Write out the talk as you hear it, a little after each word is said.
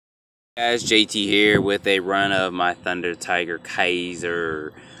Guys, JT here with a run of my Thunder Tiger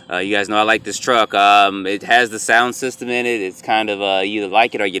Kaiser. You guys know I like this truck. It has the sound system in it. It's kind of you either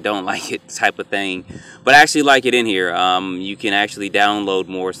like it or you don't like it type of thing. But I actually like it in here. You can actually download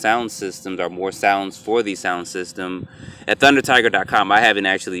more sound systems or more sounds for the sound system at thundertiger.com. I haven't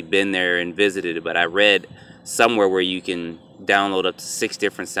actually been there and visited it, but I read somewhere where you can download up to 6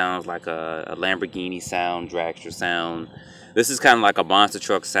 different sounds, like a Lamborghini sound, dragster sound. This is kind of like a monster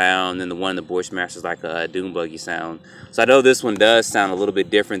truck sound, and the one in the Bushmaster is like a dune buggy sound. So I know this one does sound a little bit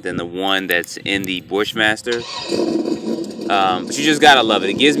different than the one that's in the Bushmaster. But you just gotta love it.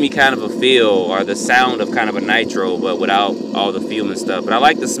 It gives me kind of a feel, or the sound of kind of a nitro, but without all the fuel and stuff. But I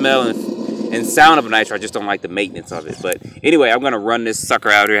like the smell and sound of a nitro. I just don't like the maintenance of it. But anyway, I'm gonna run this sucker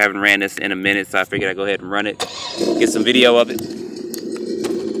out here. I haven't ran this in a minute, so I figured I'd go ahead and run it, get some video of it.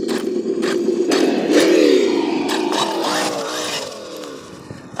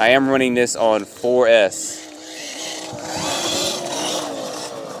 I am running this on 4S.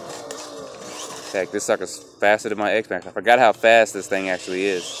 Heck, this sucker's faster than my X-Max. I forgot how fast this thing actually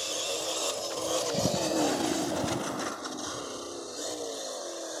is.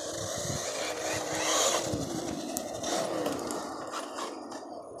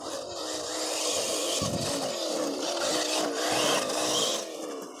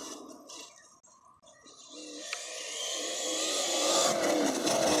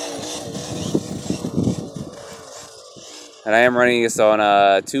 And I am running this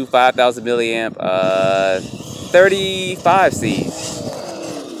on two 5,000 milliamp 35 Cs.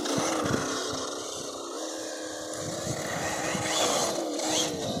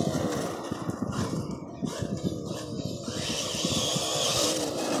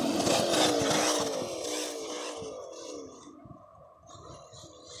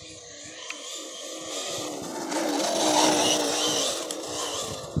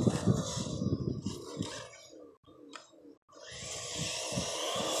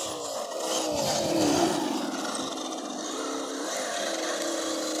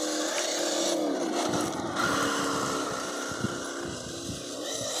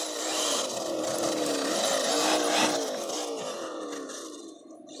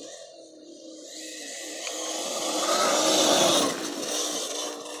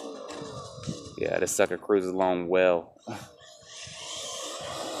 Yeah, this sucker cruises along well.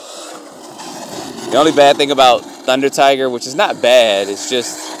 The only bad thing about Thunder Tiger, which is not bad, it's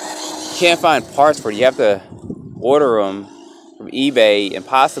just you can't find parts for it. You have to order them from eBay and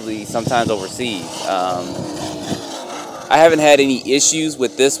possibly sometimes overseas. I haven't had any issues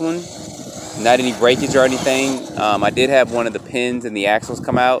with this one, not any breakage or anything. I did have one of the pins and the axles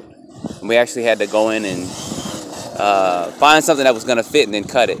come out, and we actually had to go in and find something that was going to fit and then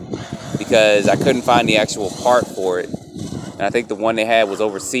cut it, because I couldn't find the actual part for it. And I think the one they had was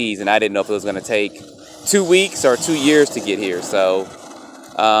overseas, and I didn't know if it was going to take 2 weeks or 2 years to get here. So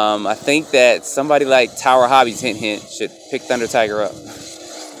I think that somebody like Tower Hobbies, hint hint, should pick Thunder Tiger up.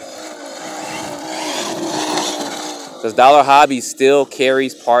 Because Dollar Hobby still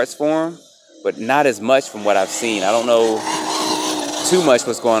carries parts for them, but not as much from what I've seen. I don't know too much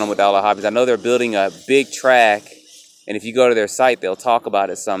what's going on with Dollar Hobbies. I know they're building a big track, and if you go to their site, they'll talk about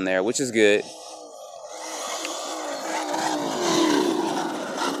it some there, which is good.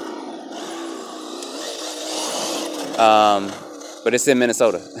 But it's in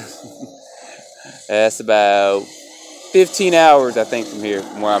Minnesota. That's about 15 hours, I think, from here,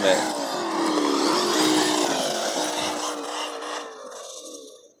 from where I'm at.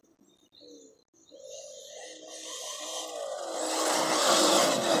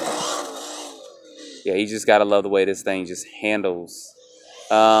 Yeah, you just gotta love the way this thing just handles.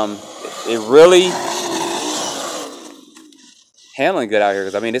 It really handling good out here,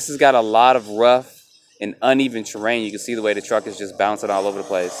 because I mean, this has got a lot of rough and uneven terrain. You can see the way the truck is just bouncing all over the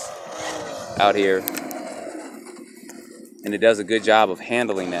place out here, and it does a good job of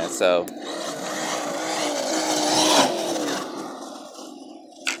handling that. So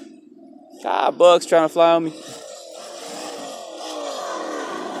bugs trying to fly on me.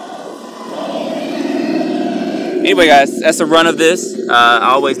 Anyway, guys, that's a run of this. I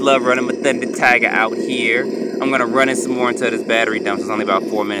always love running with Thunder Tiger out here. I'm going to run it some more until this battery dumps. It's only about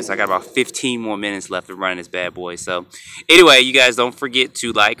 4 minutes. I got about 15 more minutes left of running this bad boy. So anyway, you guys don't forget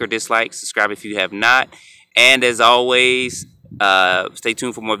to like or dislike, subscribe if you have not. And as always, stay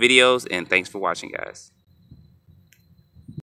tuned for more videos, and thanks for watching, guys.